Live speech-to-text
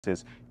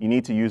is you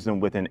need to use them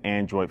with an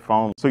Android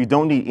phone. So you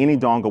don't need any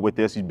dongle with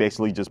this. You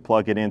basically just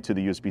plug it into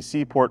the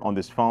USB-C port on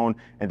this phone,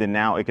 and then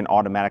now it can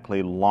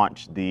automatically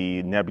launch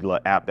the Nreal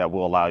app that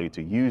will allow you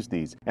to use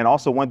these. And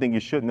also one thing you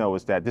should know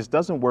is that this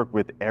doesn't work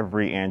with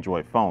every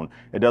Android phone.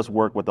 It does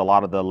work with a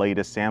lot of the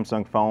latest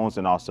Samsung phones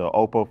and also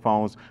Oppo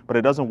phones, but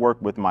it doesn't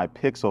work with my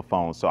Pixel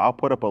phone. So I'll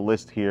put up a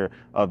list here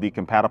of the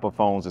compatible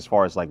phones as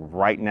far as like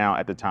right now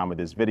at the time of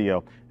this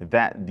video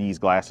that these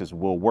glasses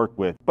will work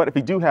with. But if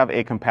you do have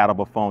a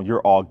compatible phone,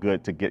 you're all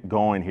good to get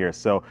going here.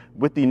 So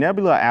with the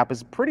Nreal app,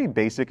 it's pretty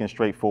basic and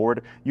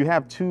straightforward. You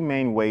have two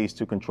main ways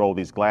to control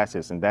these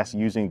glasses, and that's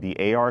using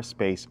the AR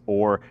space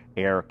or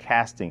air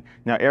casting.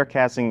 Now, air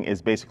casting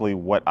is basically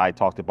what I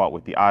talked about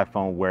with the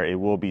iPhone, where it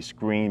will be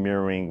screen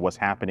mirroring what's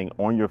happening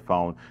on your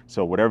phone.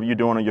 So whatever you're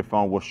doing on your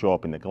phone will show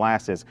up in the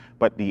glasses.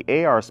 But the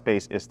AR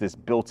space is this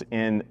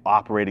built-in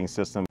operating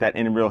system that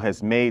Nreal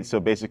has made. So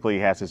basically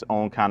it has its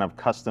own kind of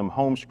custom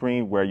home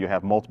screen where you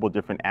have multiple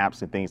different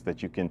apps and things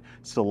that you can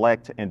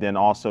select, and then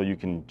also you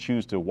can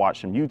choose to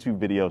watch some YouTube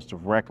videos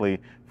directly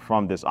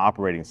from this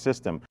operating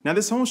system. Now,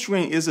 this home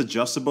screen is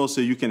adjustable,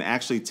 so you can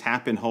actually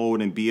tap and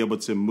hold and be able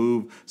to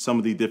move some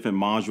of the different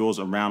modules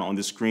around on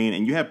the screen,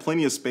 and you have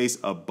plenty of space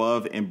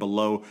above and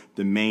below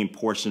the main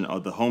portion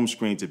of the home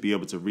screen to be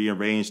able to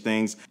rearrange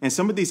things. And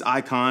some of these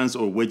icons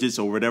or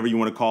widgets or whatever you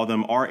want to call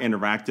them are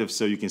interactive,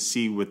 so you can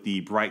see with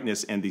the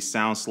brightness and the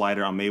sound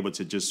slider, I'm able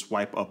to just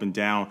swipe up and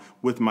down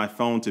with my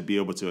phone to be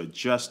able to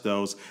adjust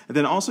those. And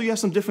then also you have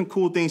some different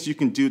cool things you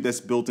can do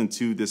that's built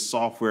into this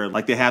software.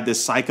 Like they have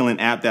this cycling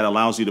app that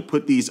allows you to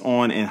put these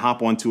on and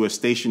hop onto a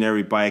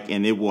stationary bike,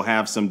 and it will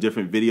have some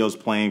different videos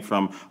playing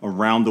from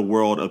around the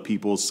world of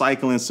people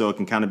cycling, so it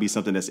can kind of be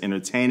something that's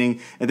entertaining.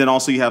 And then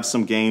also you have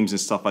some games and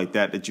stuff like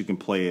that that you can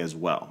play as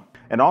well.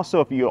 And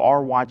also, if you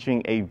are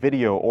watching a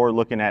video or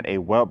looking at a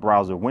web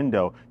browser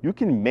window, you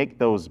can make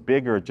those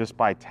bigger just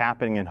by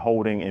tapping and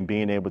holding and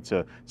being able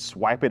to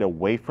swipe it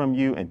away from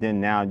you. And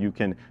then now you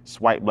can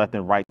swipe left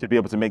and right to be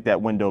able to make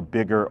that window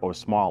bigger or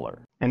smaller.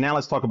 And now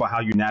let's talk about how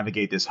you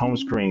navigate this home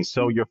screen.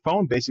 So your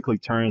phone basically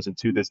turns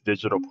into this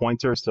digital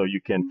pointer, so you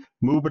can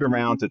move it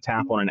around to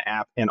tap on an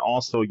app. And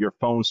also your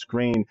phone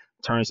screen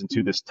turns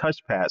into this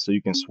touchpad, so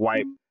you can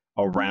swipe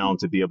around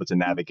to be able to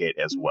navigate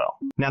as well.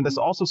 Now, this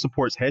also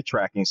supports head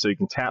tracking, so you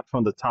can tap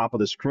from the top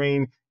of the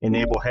screen,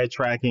 enable head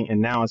tracking,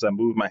 and now as I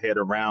move my head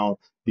around,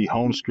 the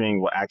home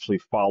screen will actually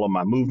follow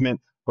my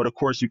movement. But of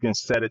course, you can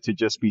set it to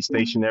just be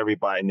stationary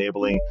by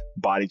enabling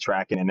body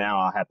tracking, and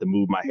now I'll have to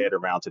move my head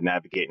around to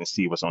navigate and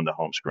see what's on the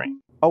home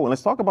screen. Oh, and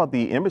let's talk about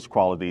the image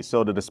quality.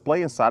 So the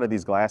display inside of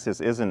these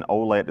glasses is an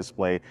OLED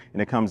display,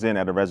 and it comes in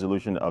at a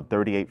resolution of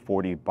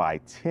 3840 by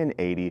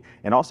 1080,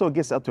 and also it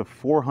gets up to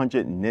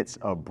 400 nits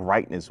of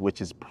brightness,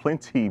 which is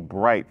plenty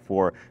bright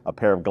for a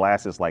pair of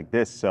glasses like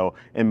this. So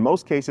in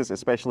most cases,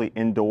 especially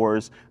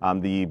indoors,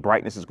 the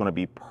brightness is going to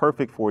be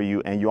perfect for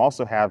you, and you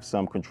also have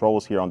some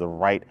controls here on the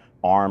right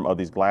arm of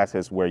these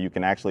glasses where you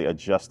can actually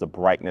adjust the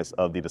brightness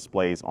of the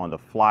displays on the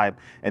fly.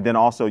 And then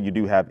also you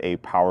do have a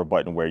power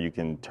button where you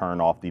can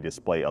turn off the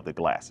display of the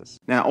glasses.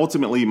 Now,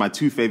 ultimately, my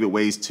two favorite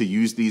ways to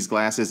use these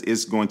glasses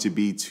is going to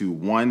be to,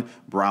 one,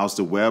 browse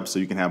the web, so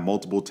you can have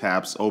multiple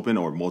tabs open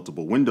or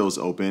multiple windows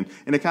open,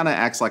 and it kind of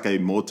acts like a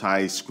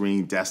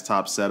multi-screen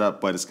desktop setup,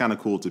 but it's kind of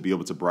cool to be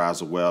able to browse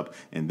the web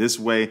in this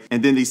way.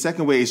 And then the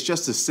second way is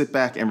just to sit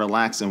back and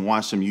relax and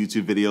watch some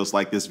YouTube videos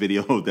like this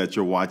video that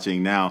you're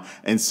watching now.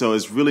 And so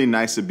it's really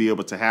nice to be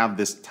able to have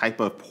this type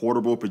of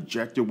portable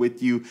projector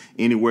with you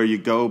anywhere you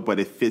go, but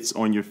it fits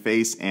on your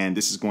face, and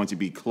this is going to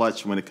be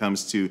clutch when it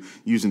comes to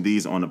using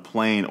these on a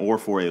plane or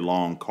for a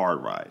long car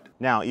ride.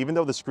 Now, even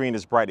though the screen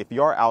is bright, if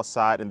you are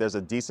outside and there's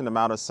a decent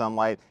amount of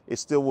sunlight, it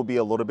still will be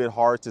a little bit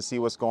hard to see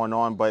what's going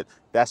on, but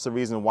that's the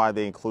reason why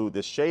they include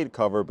this shade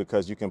cover,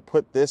 because you can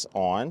put this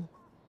on.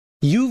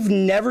 You've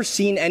never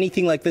seen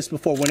anything like this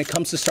before when it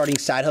comes to starting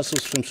side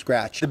hustles from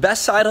scratch. The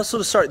best side hustle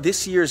to start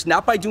this year is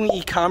not by doing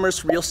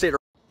e-commerce, real estate, or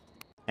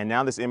and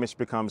now this image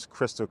becomes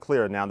crystal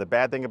clear. Now, the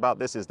bad thing about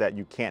this is that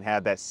you can't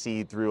have that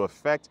see-through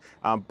effect,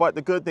 but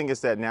the good thing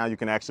is that now you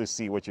can actually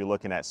see what you're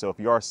looking at. So if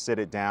you are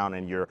seated down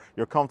and you're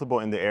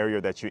comfortable in the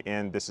area that you're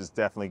in, this is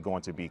definitely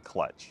going to be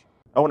clutch.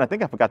 Oh, and I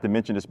think I forgot to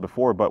mention this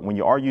before, but when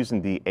you are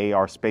using the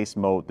AR space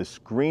mode, the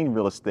screen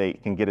real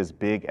estate can get as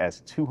big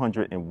as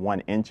 201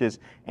 inches,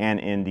 and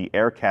in the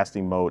air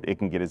casting mode, it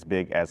can get as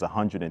big as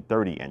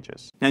 130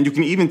 inches. And you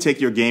can even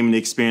take your gaming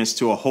experience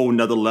to a whole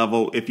nother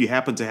level if you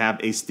happen to have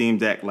a Steam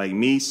Deck like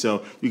me.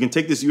 So you can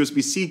take this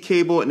USB-C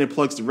cable and it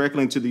plugs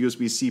directly into the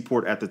USB-C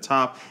port at the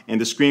top, and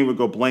the screen would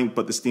go blank,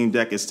 but the Steam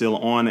Deck is still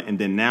on. And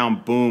then now,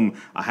 boom,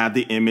 I have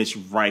the image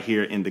right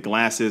here in the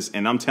glasses,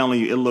 and I'm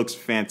telling you, it looks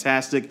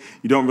fantastic.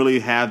 You don't really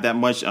have that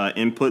much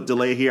input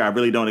delay here. I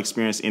really don't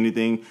experience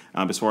anything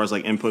as far as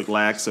like input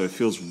lag, so it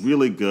feels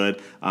really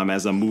good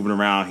as I'm moving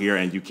around here,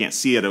 and you can't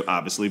see it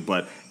obviously,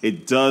 but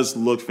it does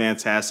look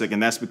fantastic,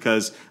 and that's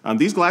because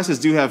these glasses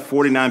do have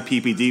 49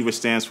 ppd, which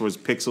stands for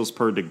pixels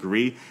per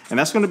degree, and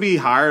that's going to be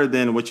higher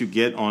than what you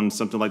get on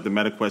something like the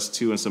MetaQuest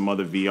 2 and some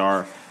other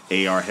VR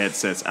AR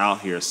headsets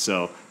out here.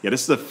 So yeah,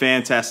 this is a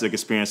fantastic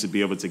experience to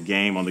be able to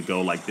game on the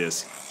go like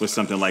this with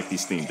something like the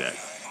Steam Deck.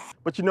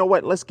 But you know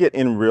what? Let's get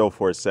Nreal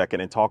for a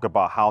second and talk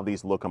about how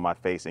these look on my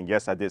face. And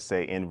yes, I did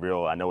say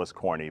Nreal. I know it's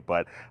corny,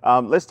 but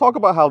let's talk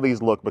about how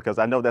these look, because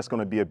I know that's going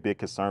to be a big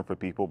concern for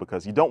people,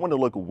 because you don't want to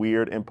look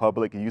weird in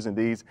public using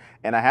these.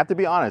 And I have to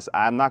be honest,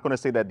 I'm not going to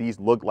say that these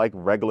look like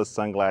regular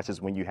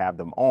sunglasses when you have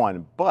them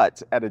on,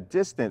 but at a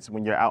distance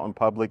when you're out in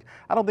public,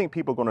 I don't think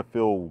people are going to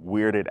feel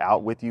weirded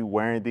out with you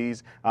wearing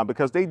these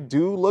because they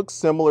do look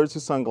similar to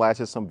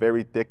sunglasses, some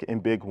very thick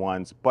and big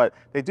ones, but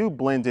they do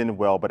blend in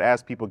well. But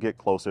as people get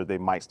closer, they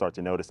might start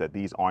to notice that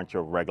these aren't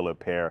your regular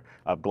pair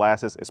of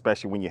glasses,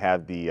 especially when you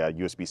have the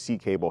USB-C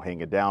cable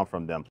hanging down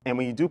from them. And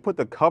when you do put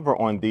the cover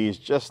on these,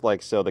 just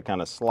like so, they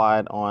kind of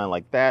slide on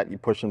like that, you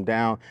push them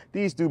down.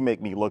 These do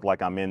make me look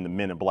like I'm in the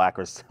Men in Black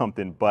or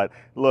something. But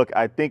look,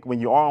 I think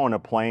when you are on a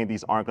plane,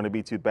 these aren't going to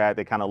be too bad.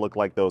 They kind of look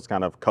like those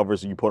kind of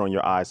covers you put on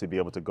your eyes to be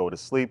able to go to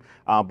sleep.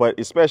 But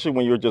especially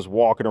when you're just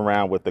walking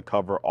around with the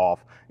cover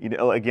off, you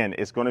know, again,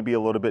 it's going to be a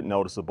little bit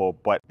noticeable.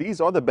 But these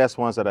are the best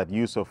ones that I've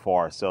used so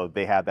far, so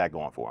they have that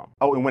going for them.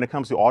 Oh, and when it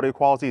comes to audio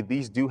quality,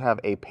 these do have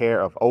a pair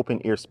of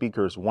open ear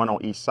speakers, one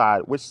on each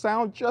side, which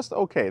sound just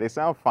okay. They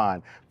sound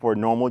fine for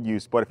normal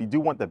use, but if you do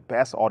want the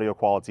best audio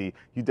quality,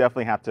 you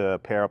definitely have to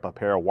pair up a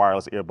pair of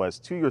wireless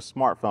earbuds to your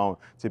smartphone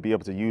to be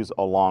able to use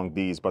along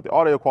these. But the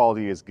audio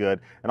quality is good,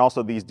 and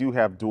also these do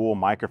have dual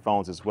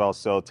microphones as well,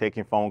 so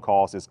taking phone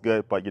calls is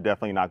good, but you're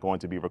definitely not going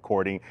to be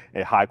recording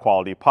a high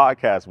quality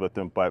podcast with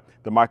them. But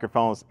the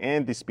microphones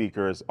and the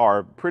speakers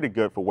are pretty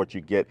good for what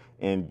you get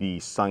in the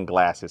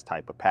sunglasses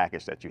type of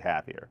package that you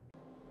have here.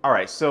 All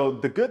right, so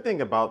the good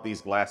thing about these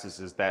glasses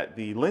is that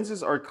the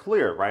lenses are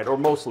clear, right? Or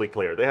mostly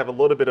clear. They have a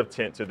little bit of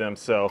tint to them,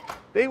 so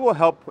they will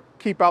help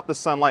keep out the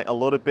sunlight a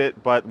little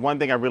bit. But one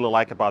thing I really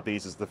like about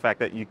these is the fact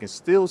that you can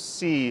still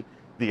see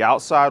the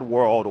outside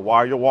world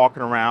while you're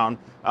walking around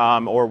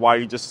or while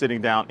you're just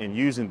sitting down and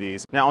using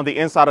these. Now on the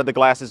inside of the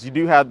glasses, you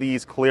do have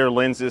these clear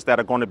lenses that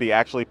are going to be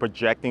actually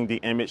projecting the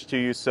image to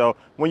you. So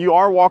when you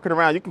are walking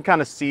around, you can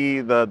kind of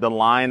see the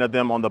line of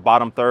them on the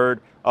bottom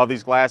third of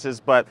these glasses,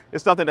 but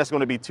it's nothing that's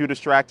going to be too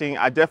distracting.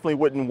 I definitely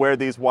wouldn't wear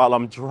these while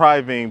I'm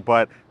driving,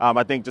 but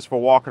I think just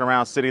for walking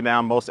around, sitting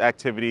down, most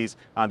activities,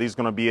 these are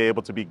going to be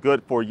able to be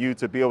good for you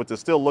to be able to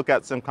still look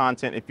at some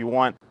content if you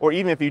want, or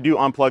even if you do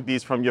unplug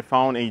these from your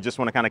phone and you just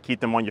want to kind of keep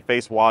them on your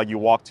face while you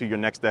walk to your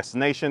next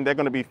destination, they're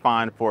going to be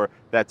fine for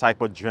that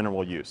type of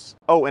general use.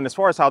 Oh, and as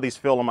far as how these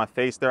feel on my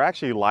face, they're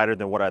actually lighter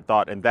than what I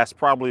thought, and that's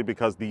probably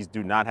because these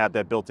do not have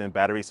that built-in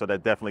battery, so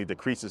that definitely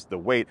decreases the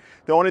weight.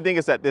 The only thing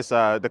is that this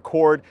the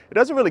cord, it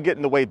doesn't really get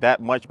in the way that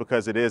much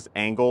because it is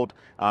angled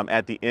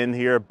at the end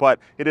here, but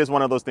it is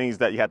one of those things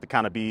that you have to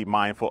kind of be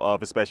mindful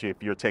of, especially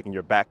if you're taking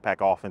your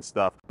backpack off and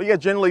stuff. But yeah,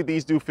 generally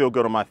these do feel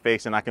good on my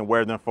face, and I can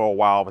wear them for a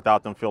while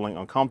without them feeling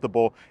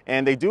uncomfortable.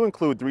 And they do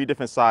include 3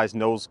 different size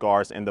nose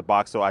guards in the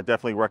box, so I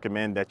definitely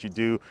recommend that you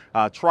do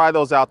try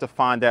those out to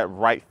find that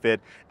right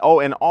fit. Oh,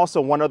 and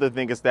also one other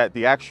thing is that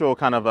the actual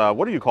kind of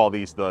what do you call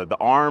these, the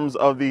arms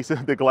of these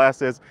the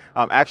glasses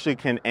actually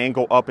can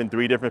angle up in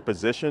 3 different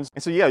positions,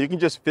 and so yeah, you can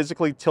just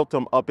physically tilt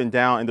them up and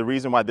down. And the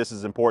reason why this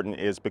is important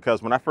is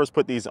because when I first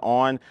put these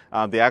on,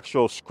 the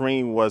actual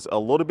screen was a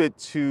little bit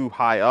too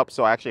high up,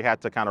 so I actually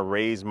had to kind of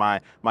raise my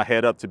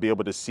head up to be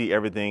able to see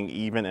everything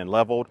even and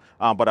leveled,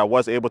 but I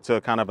was able to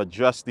kind of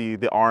adjust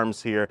the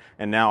arms here,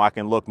 and now I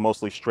can look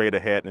mostly straight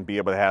ahead and be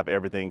able to have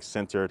everything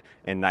centered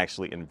and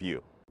nicely in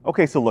view.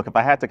 Okay, so look, if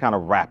I had to kind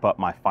of wrap up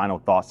my final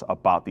thoughts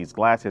about these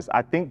glasses,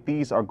 I think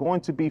these are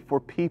going to be for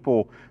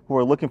people who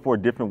are looking for a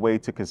different way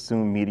to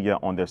consume media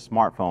on their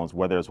smartphones,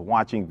 whether it's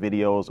watching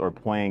videos or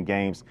playing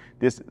games.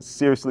 This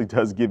seriously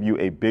does give you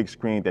a big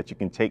screen that you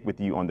can take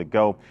with you on the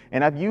go.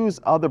 And I've used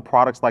other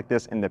products like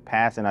this in the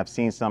past, and I've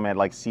seen some at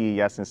like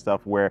CES and stuff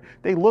where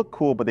they look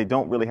cool, but they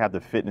don't really have the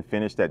fit and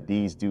finish that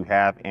these do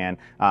have. And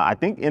I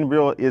think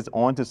Nreal is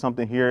onto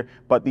something here,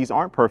 but these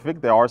aren't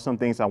perfect. There are some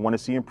things I want to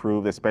see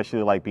improved,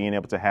 especially like being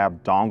able to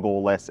have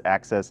dongle-less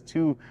access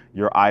to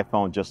your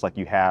iPhone, just like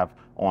you have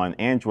on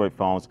Android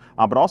phones,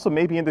 but also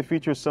maybe in the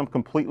future some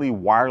completely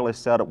wireless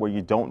setup where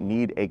you don't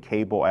need a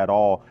cable at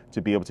all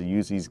to be able to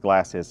use these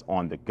glasses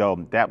on the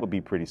go. That would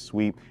be pretty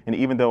sweet. And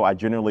even though I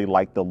generally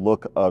like the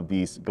look of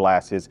these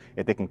glasses,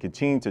 if they can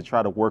continue to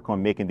try to work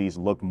on making these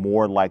look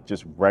more like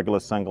just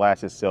regular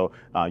sunglasses, so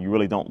you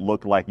really don't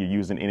look like you're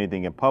using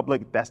anything in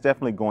public, that's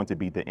definitely going to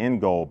be the end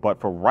goal. But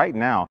for right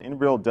now,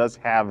 Nreal does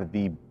have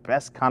the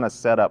best kind of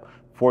setup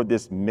for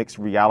this mixed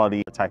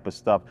reality type of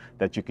stuff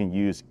that you can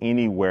use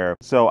anywhere.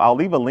 So I'll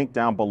leave a link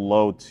down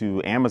below to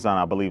Amazon,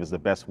 I believe is the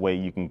best way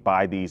you can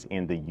buy these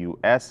in the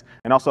US.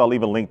 And also I'll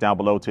leave a link down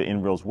below to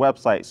Nreal's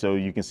website so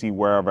you can see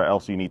wherever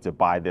else you need to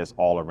buy this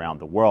all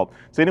around the world.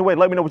 So anyway,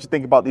 let me know what you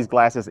think about these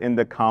glasses in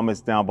the comments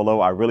down below.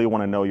 I really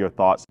want to know your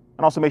thoughts.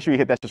 And also make sure you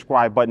hit that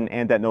subscribe button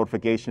and that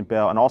notification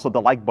bell, and also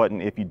the like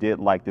button if you did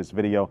like this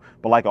video.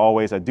 But like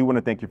always, I do want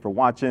to thank you for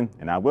watching,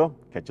 and I will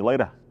catch you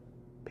later.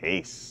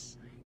 Peace.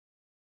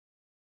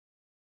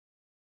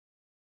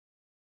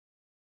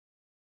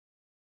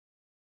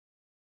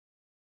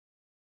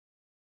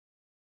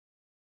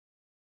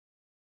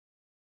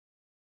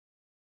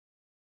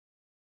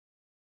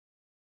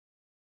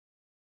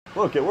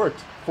 Look, it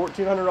worked.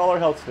 $1,400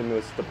 health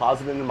stimulus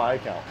deposited into my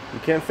account. You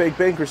can't fake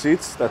bank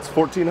receipts. That's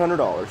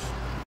 $1,400.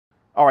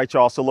 All right,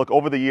 y'all. So look,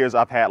 over the years,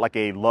 I've had like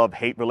a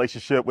love-hate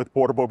relationship with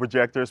portable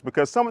projectors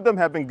because some of them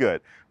have been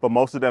good, but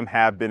most of them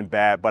have been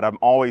bad. But I'm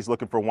always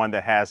looking for one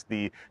that has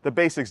the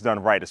basics done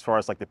right as far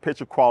as like the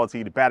picture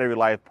quality, the battery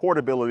life,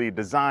 portability,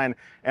 design,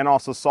 and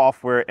also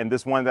software. And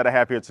this one that I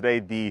have here today,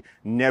 the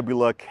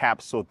Nebula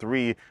Capsule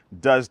 3,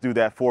 does do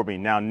that for me.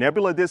 Now,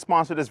 Nebula did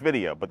sponsor this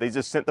video, but they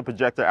just sent the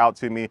projector out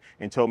to me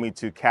and told me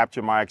to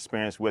capture my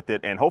experience with it.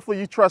 And hopefully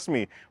you trust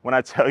me when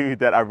I tell you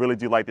that I really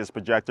do like this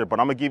projector, but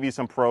I'm gonna give you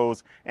some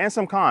pros and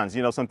some cons,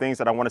 you know, some things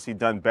that I want to see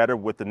done better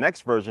with the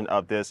next version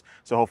of this.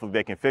 So hopefully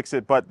they can fix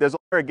it. But there's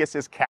where it gets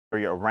its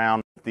carry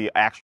around the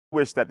actual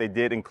wish that they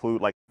did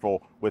include like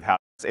with how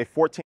it's a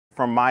 14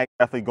 from my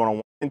definitely going to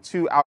want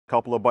into out a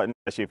couple of buttons,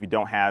 especially if you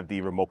don't have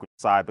the remote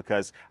side,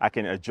 because I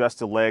can adjust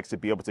the legs to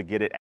be able to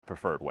get it at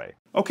preferred way.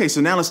 Okay,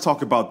 so now let's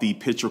talk about the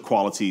picture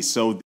quality.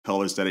 So the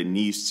colors that it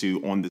needs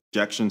to on the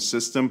projection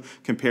system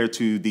compared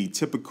to the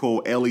typical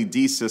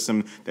LED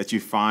system that you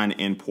find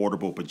in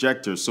portable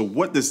projectors. So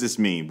what does this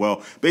mean?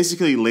 Well,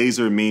 basically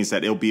laser means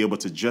that it'll be able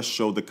to just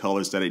show the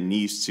colors that it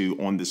needs to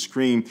on the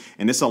screen.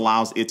 And this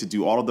allows it to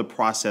do all of the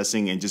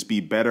processing and just be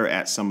better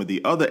at some of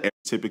the other areas.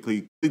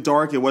 Typically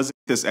dark, it wasn't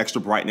this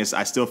extra brightness.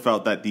 I still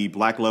felt that the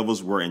black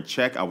levels were in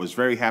check. I was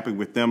very happy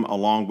with them,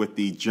 along with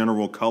the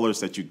general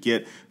colors that you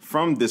get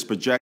from this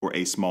projector for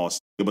a small,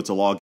 able to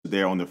log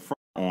there on the front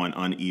on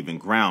uneven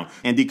ground.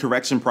 And the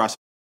correction process.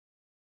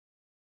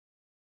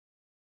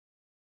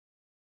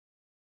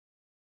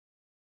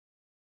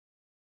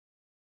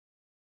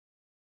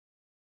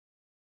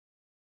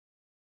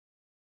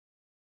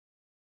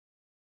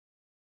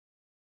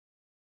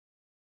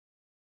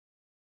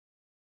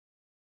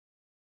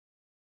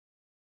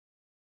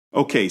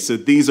 Okay, so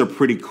these are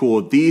pretty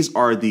cool. These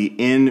are the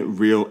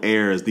Nreal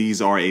Airs.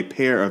 These are a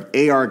pair of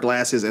AR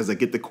glasses, as I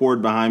get the cord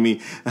behind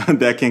me,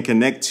 that can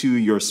connect to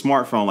your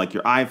smartphone, like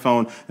your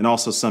iPhone, and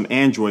also some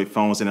Android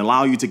phones, and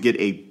allow you to get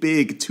a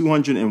big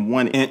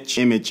 201-inch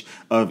image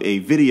of a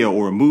video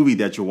or a movie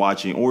that you're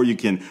watching, or you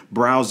can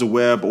browse the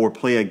web or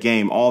play a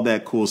game, all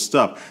that cool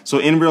stuff. So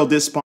Nreal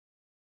did sponsor.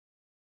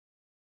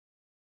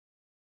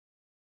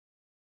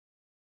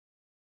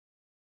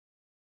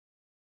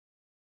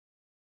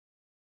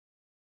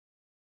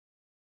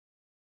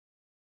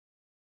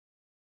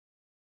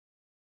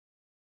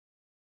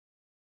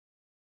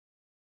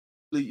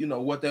 You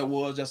know what that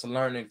was, just a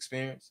learning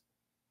experience.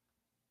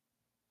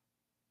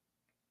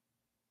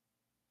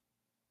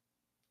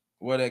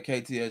 Where that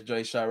KTSJ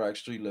Chirac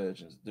Street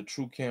Legends, the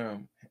true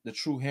harem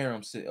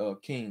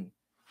king.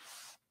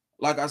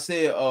 Like I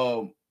said,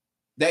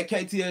 that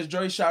KTSJ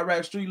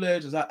Chirac Street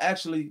Legends, I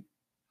actually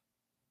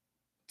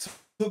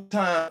took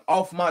time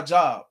off my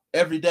job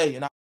every day,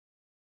 and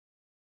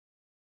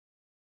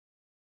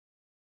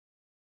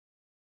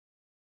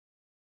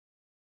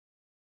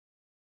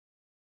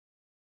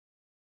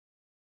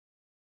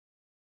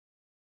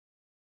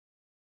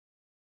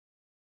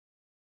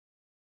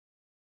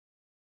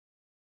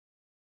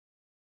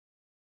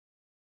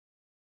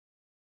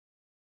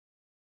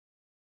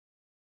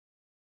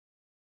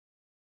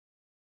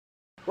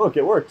Look,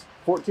 it worked.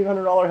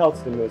 $1,400 health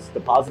stimulus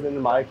deposited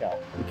into my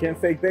account. You can't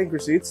fake bank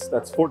receipts.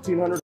 That's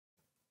 $1,400.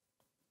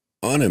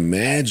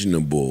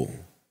 Unimaginable.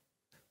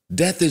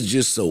 Death is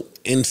just so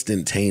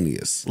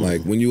instantaneous.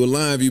 Like when you're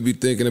alive, you be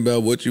thinking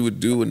about what you would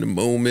do in the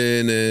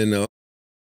moment and